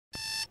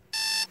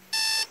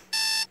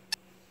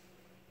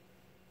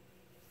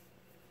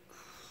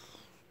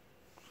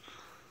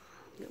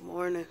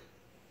morning.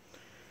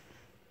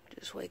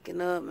 Just waking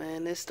up,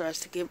 man. It starts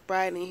to get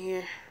bright in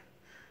here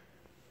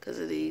because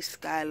of these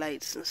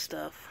skylights and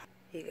stuff.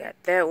 You got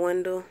that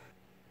window,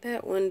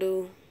 that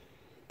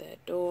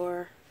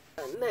door,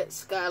 and that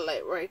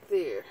skylight right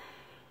there.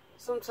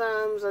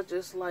 Sometimes I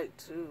just like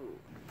to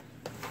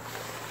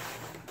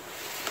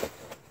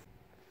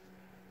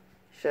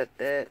shut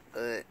that,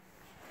 but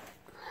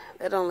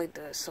that only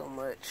does so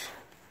much.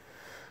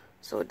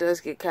 So it does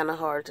get kind of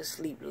hard to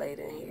sleep late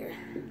in here.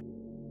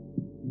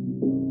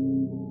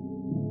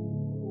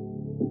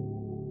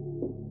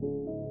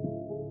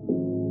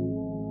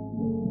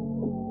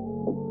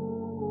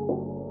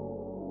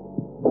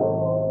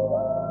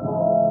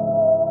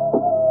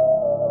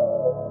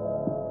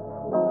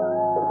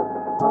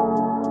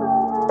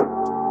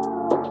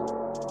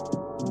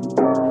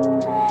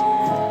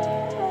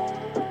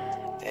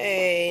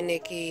 Hey,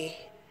 Nikki.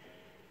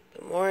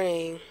 Good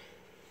morning.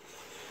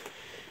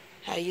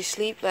 How you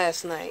sleep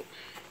last night?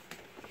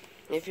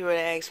 If you were to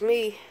ask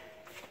me,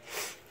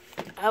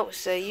 I would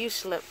say you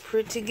slept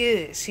pretty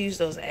good. Excuse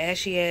those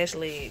ashy ass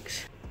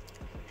legs.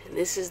 And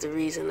this is the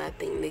reason I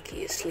think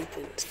Nikki is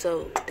sleeping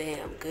so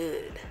damn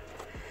good.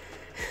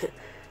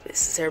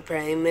 This is her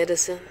pain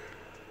medicine.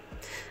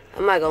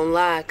 I'm not gonna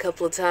lie, a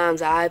couple of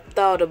times I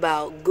thought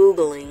about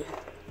Googling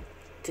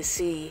to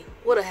see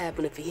what'll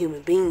happen if a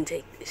human being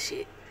take this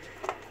shit.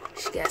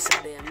 She got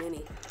so damn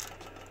many.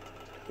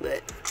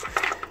 But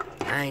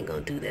I ain't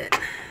gonna do that.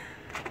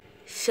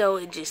 So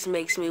it just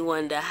makes me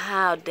wonder,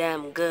 how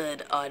damn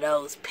good are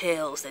those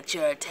pills that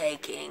you're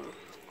taking?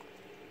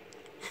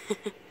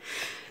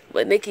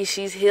 But Nikki,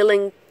 she's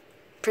healing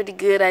pretty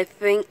good, I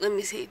think. Let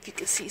me see if you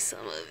can see some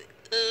of it.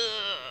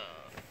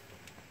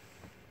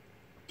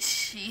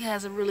 She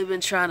hasn't really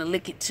been trying to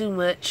lick it too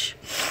much,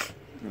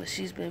 but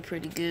she's been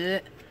pretty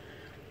good.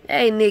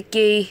 Hey,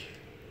 Nikki.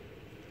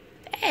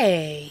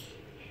 Hey.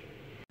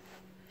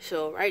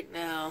 So right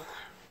now,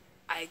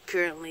 I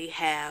currently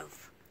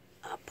have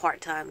a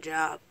part-time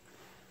job.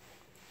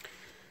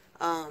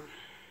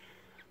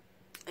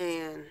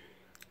 And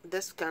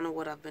that's kind of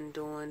what I've been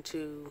doing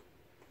to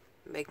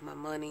make my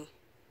money.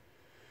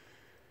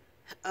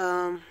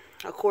 Of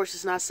course,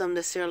 it's not something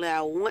necessarily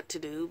I want to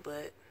do,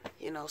 but,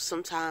 you know,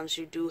 sometimes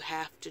you do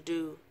have to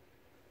do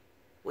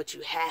what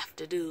you have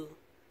to do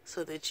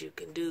so that you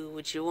can do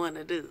what you want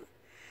to do.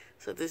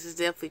 So this is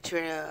definitely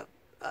a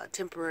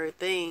temporary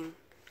thing,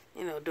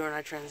 you know, during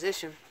our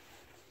transition.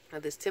 Now,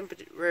 this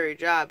temporary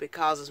job, it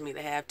causes me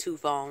to have 2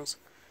 phones,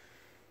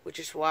 which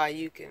is why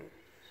you can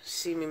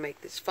see me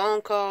make this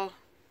phone call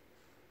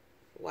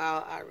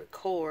while I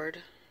record.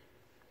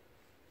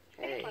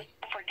 Hey.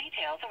 For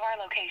details of our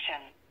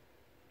location,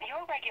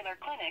 your regular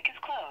clinic is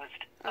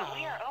closed, but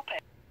we are open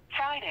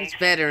Friday. It's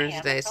Veterans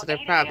Day, so they're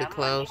probably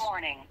closed.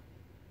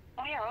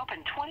 We are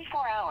open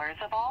 24 hours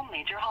of all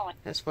major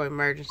holidays. That's for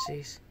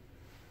emergencies.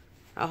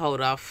 I'll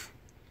hold off.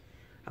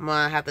 I'm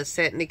gonna have to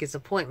set Nikki's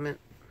appointment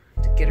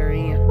to get her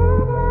in.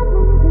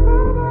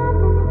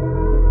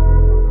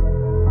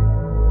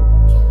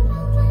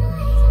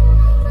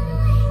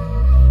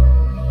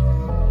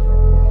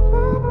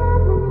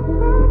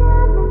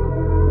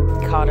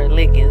 Caught her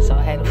licking, so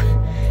I had to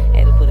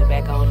put it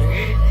back on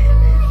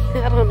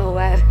her. I don't know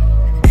why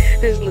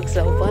this looks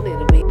so funny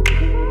to me.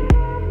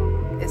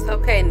 It's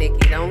okay,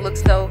 Nikki. Don't look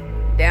so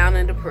down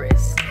and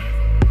depressed.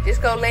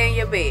 Just go lay in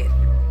your bed.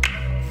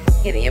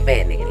 Get in your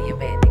bed, Nikki. Get in your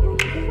bed, Nikki.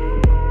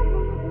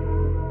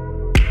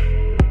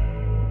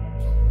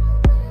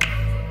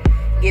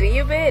 Get in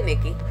your bed,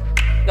 Nikki.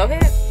 Go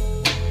ahead.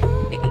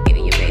 Nikki, get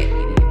in your bed. Get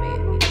in your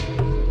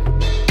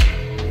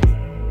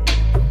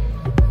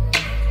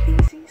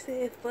bed. She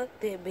said, fuck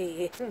that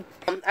bed.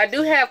 I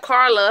do have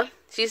Carla.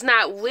 She's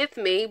not with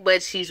me,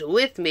 but she's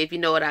with me, if you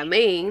know what I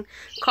mean.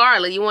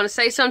 Carla, you want to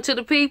say something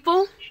to the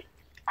people?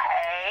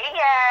 Hey,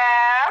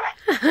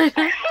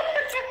 y'all.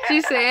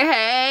 She said,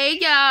 hey,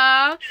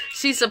 y'all.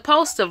 She's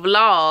supposed to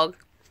vlog.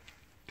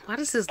 Why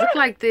does this look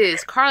like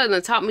this? Carla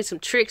done taught me some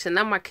tricks, and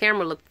now my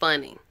camera look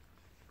funny.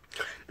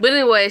 But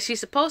anyway, she's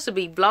supposed to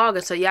be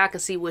vlogging so y'all can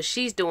see what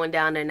she's doing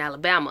down there in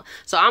Alabama.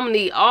 So I'm going to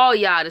need all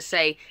y'all to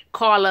say,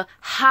 Carla,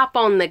 hop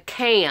on the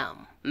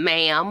cam,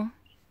 ma'am.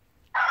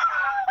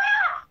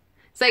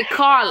 Say,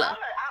 Carla,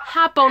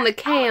 hop on the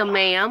cam,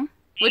 ma'am.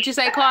 What you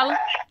say, Carla?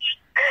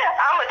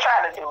 I'm going to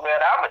try to do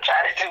better.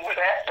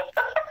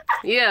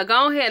 Yeah,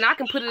 go ahead. I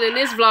can put it in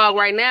this vlog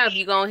right now if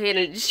you go ahead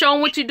and just show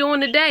them what you're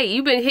doing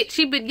today.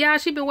 She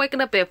been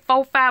waking up at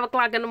 4, 5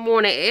 o'clock in the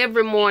morning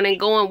every morning,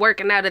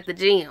 working out at the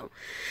gym.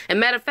 And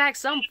matter of fact,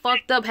 something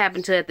fucked up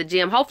happened to her at the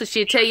gym. Hopefully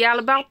she'll tell y'all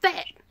about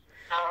that.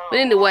 But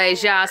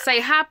anyways, y'all, say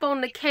hop on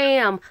the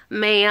cam,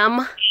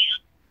 ma'am.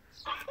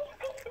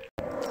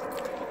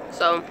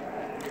 So,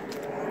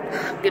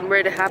 getting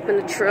ready to hop in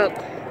the truck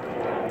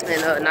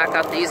and knock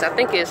out these. I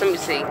think it's, let me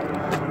see,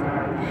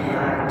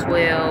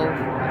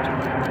 12.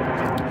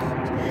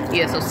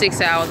 Yeah, so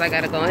 6 hours I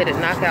gotta go ahead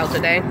and knock out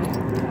today.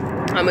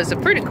 It's a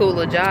pretty cool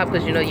little job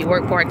because, you know, you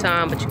work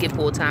part-time, but you get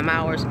full-time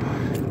hours.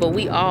 But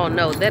we all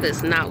know that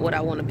is not what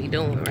I want to be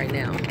doing right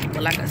now.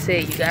 But like I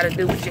said, you got to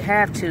do what you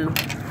have to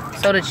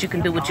so that you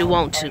can do what you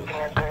want to.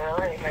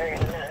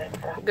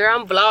 Girl,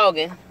 I'm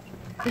vlogging.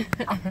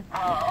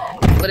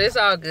 But it's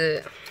all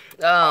good.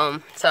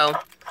 So. You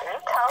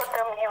told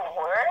them you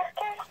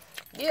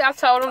working? Yeah, I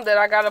told them that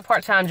I got a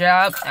part-time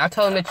job. I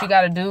told them that you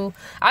got to do.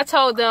 I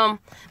told them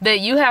that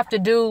you have to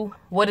do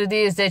what it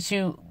is that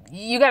you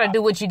got to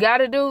do what you got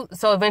to do.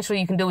 So eventually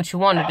you can do what you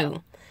want to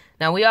do.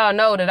 Now, we all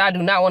know that I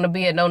do not want to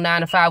be at no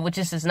 9 to 5, which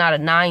is not a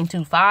 9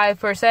 to 5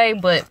 per se,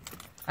 but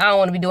I don't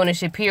want to be doing this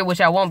shit here, which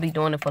I won't be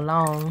doing it for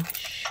long.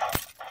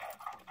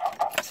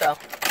 So.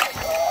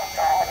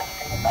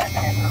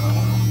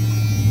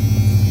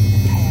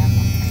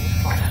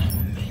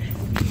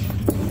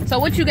 So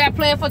what you got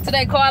planned for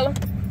today, Carla?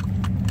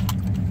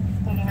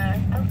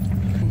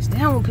 It's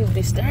down when people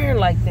be staring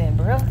like that,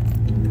 bro.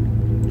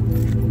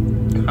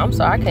 I'm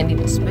sorry, I can't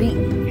even speak.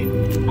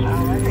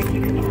 I think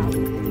you can help.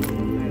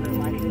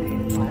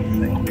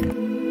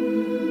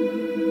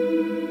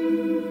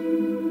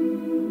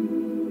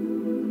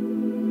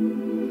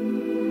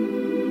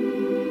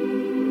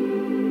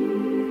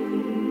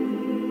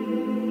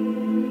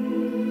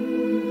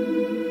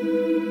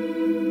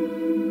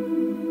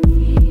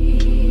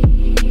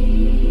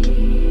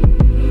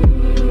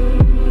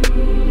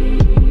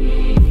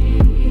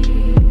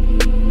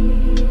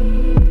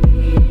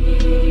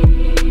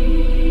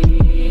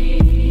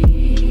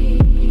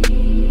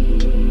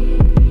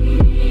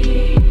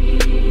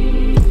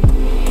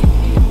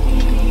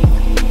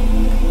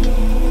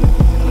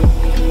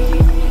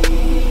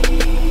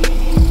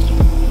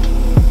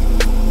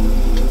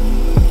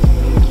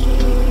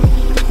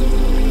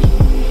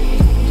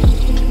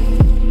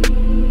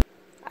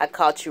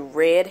 Caught you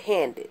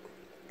red-handed.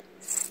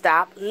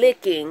 Stop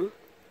licking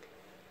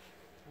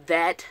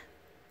that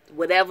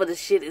whatever the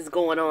shit is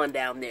going on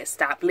down there.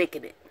 Stop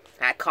licking it.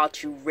 I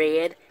caught you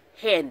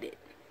red-handed.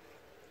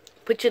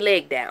 Put your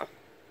leg down.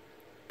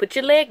 Put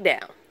your leg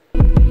down.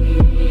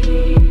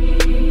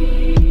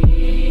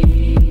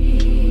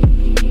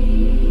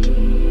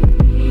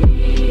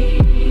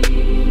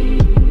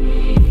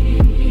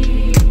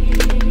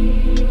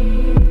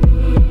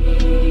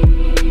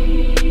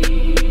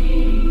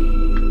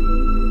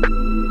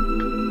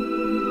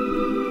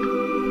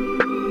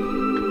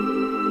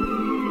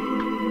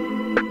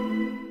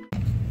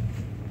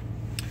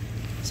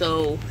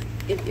 So,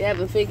 if you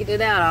haven't figured it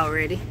out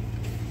already,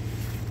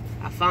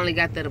 I finally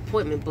got that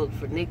appointment booked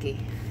for NICi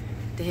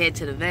to head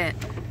to the vet.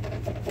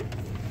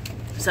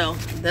 So,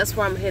 that's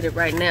where I'm headed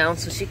right now,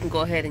 so she can go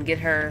ahead and get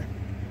her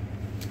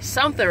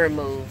something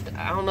removed.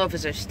 I don't know if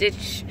it's her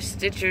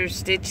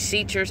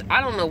sutures.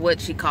 I don't know what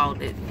she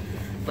called it.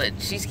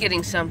 But she's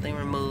getting something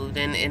removed.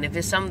 And if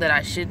it's something that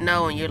I should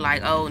know and you're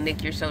like, oh,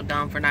 Nick, you're so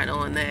dumb for not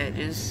knowing that,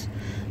 just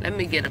let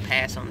me get a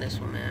pass on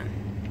this one, man.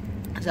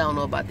 Because I don't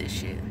know about this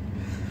shit.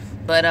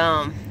 But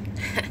I'm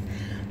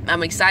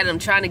excited. I'm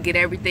trying to get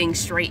everything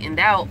straightened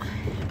out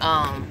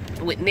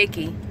with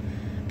NICi,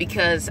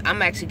 because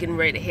I'm actually getting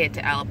ready to head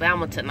to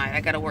Alabama tonight.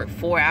 I got to work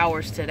 4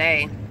 hours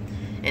today,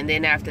 and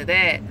then after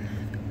that,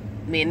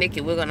 me and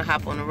NICi, we're gonna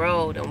hop on the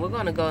road and we're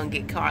gonna go and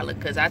get Carla,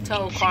 because I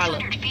told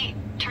Carla 600 feet,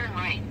 turn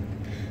right.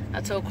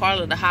 I told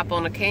Carla to hop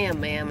on the cam,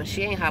 ma'am, and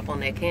she ain't hop on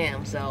that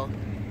cam. So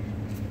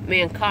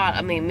me and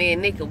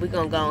NICi, we're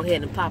gonna go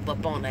ahead and pop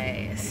up on the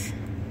ass.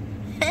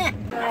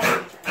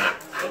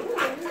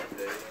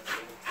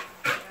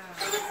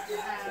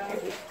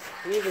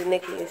 Usually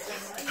NICi is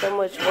so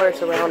much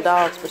worse around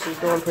dogs, but she's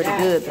doing pretty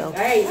good though.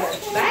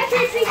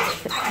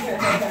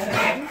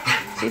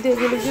 She did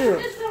really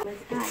good.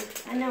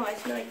 I know, I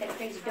smell like that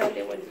crazy dog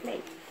that wouldn't play.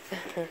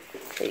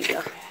 There you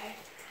go.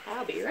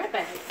 I'll be right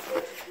back.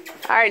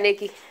 All right,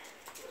 NICi.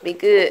 Be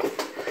good.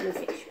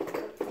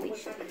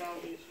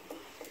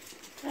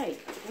 Hey,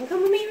 you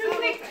come with me real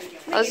quick?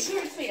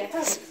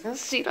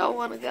 She don't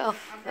want to go.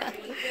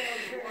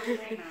 Here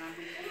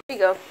you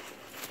go.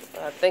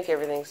 I think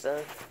everything's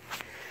done.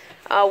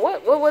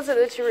 What was it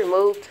that you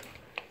removed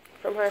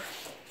from her?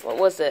 What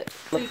was it?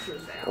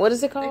 Sutures. What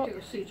is it called? I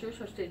think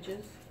sutures or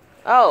stitches.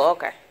 Oh,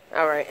 okay.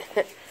 All right.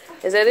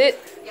 Is that it?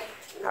 Yeah.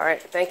 All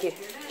right. Thank you.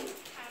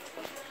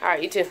 All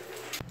right, you too.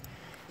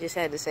 Just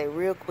had to say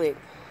real quick,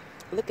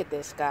 look at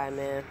this sky,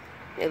 man.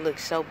 It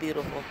looks so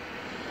beautiful.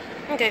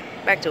 Okay,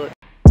 back to it.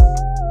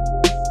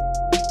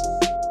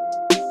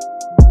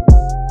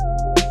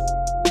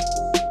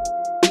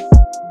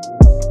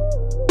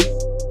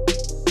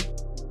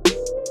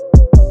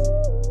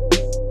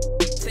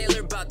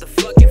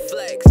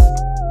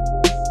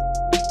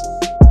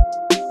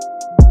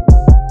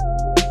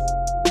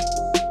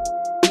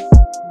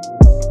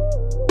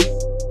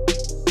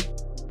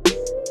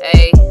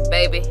 Hey,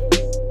 baby.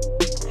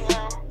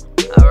 Yeah.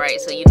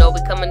 Alright, so you know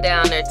we coming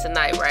down there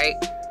tonight, right?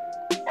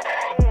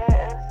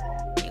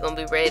 Yeah. You gonna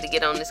be ready to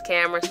get on this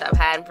camera? Stop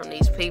hiding from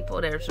these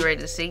people that's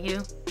ready to see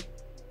you?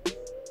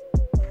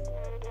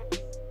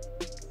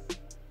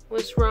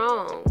 What's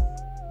wrong?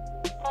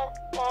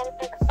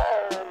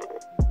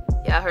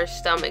 Yeah, her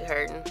stomach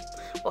hurting.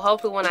 Well,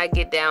 hopefully when I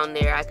get down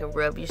there, I can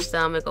rub your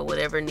stomach or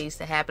whatever needs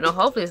to happen. Or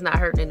hopefully it's not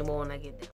hurting anymore when I get down.